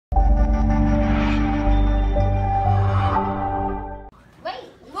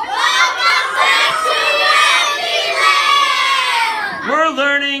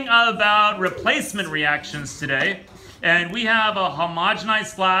about replacement reactions today. And we have a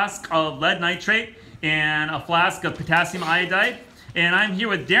homogenized flask of lead nitrate and a flask of potassium iodide. And I'm here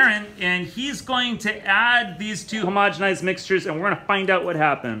with Darren, and he's going to add these two homogenized mixtures, and we're going to find out what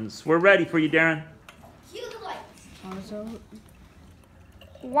happens. We're ready for you, Darren.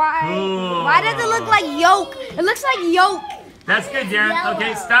 Why does it look like yolk? It looks like yolk. That's good, Darren.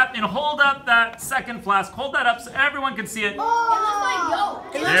 Okay, stop and hold up that second flask. Hold that up so everyone can see it.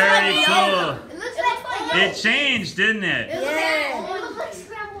 Oh, it looks like yolk. Very cool. It looks like yolk. It changed, didn't it? Yeah. It looks like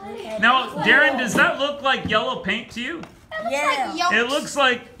scrambled eggs. Now, Darren, does that look like yellow paint to you? Yeah. It looks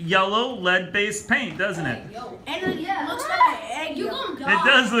like yellow lead-based paint, doesn't it? And it looks like an egg. It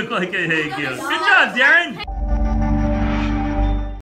does look like an egg yolk. Good job, Darren.